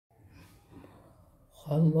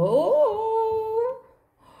Hello.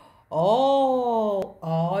 Oh,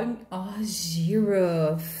 I'm a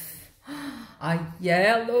giraffe. A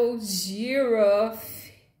yellow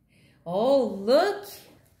giraffe. Oh, look.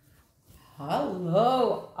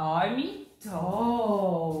 Hello, I'm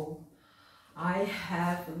tall. I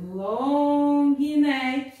have long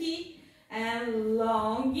neck and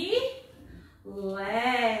long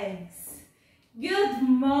legs. Good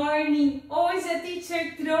morning. Hoje a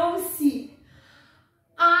teacher trouxe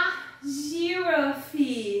a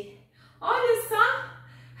giraffe. Olha só.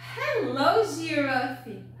 Hello,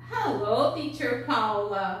 giraffe. Hello, teacher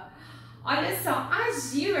Paula. Olha só, a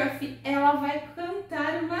giraffe, ela vai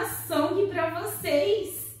cantar uma song para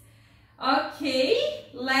vocês.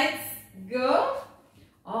 Ok? Let's go.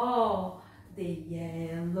 Oh, the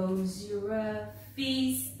yellow giraffe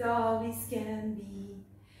is tall as can be.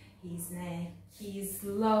 His neck is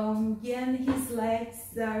long and his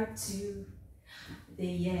legs are too. The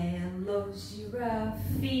yellow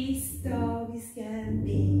giraffe is tall as can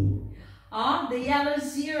be. Oh, the yellow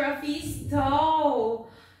giraffe is tall.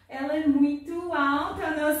 Ela é muito alta,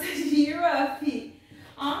 a nossa girafe.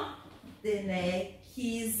 Oh, the neck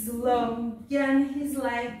is long and his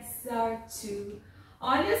legs are too.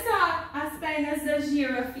 Olha só, as pernas da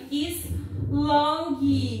girafe is long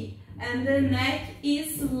and the neck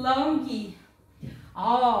is long.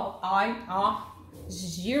 Oh, I'm a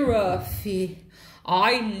giraffe.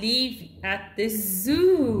 I live at the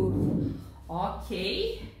zoo.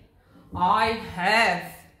 Okay, I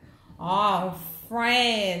have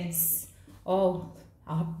friends. Oh,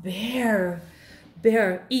 a bear.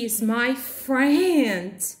 Bear is my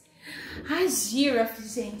friend. A girafe,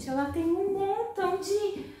 gente, ela tem um montão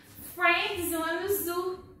de friends lá no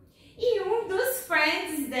zoo. E um dos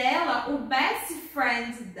friends dela, o best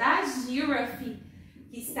friend da girafe,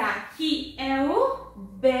 que está aqui, é o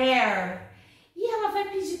bear. E ela vai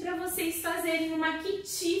pedir para vocês fazerem uma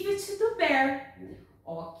activity do bear.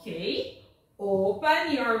 Ok?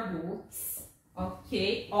 Open your books.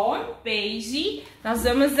 Ok? On page. Nós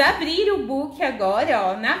vamos abrir o book agora,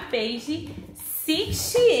 ó, na page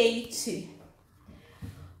 68.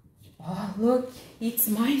 Oh, look, it's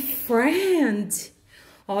my friend.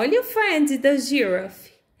 Olha o friend da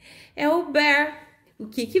girafe. É o bear. O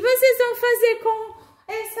que vocês vão fazer com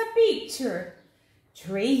essa picture?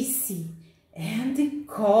 Tracy and the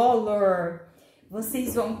color.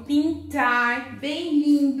 Vocês vão pintar bem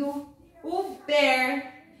lindo o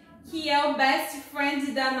bear, que é o best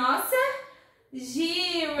friend da nossa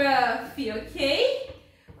girafe, ok?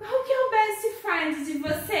 Qual que é o best friend de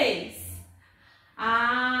vocês?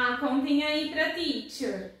 Ah, contem aí pra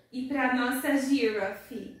teacher e pra nossa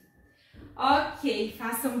girafe. Ok,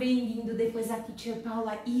 façam bem lindo. Depois a teacher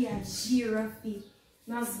Paula e a girafe,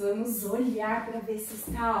 nós vamos olhar para ver se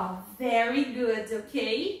está, ó, very good,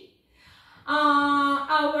 ok?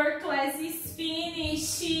 Our class is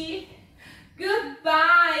finished.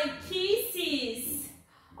 Goodbye, kisses.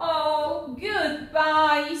 Oh,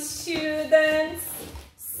 goodbye, students.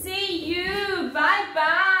 See you.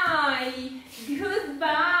 Bye-bye.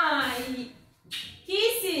 Goodbye.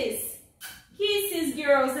 Kisses. Kisses,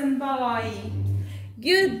 girls and boys.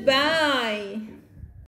 Goodbye.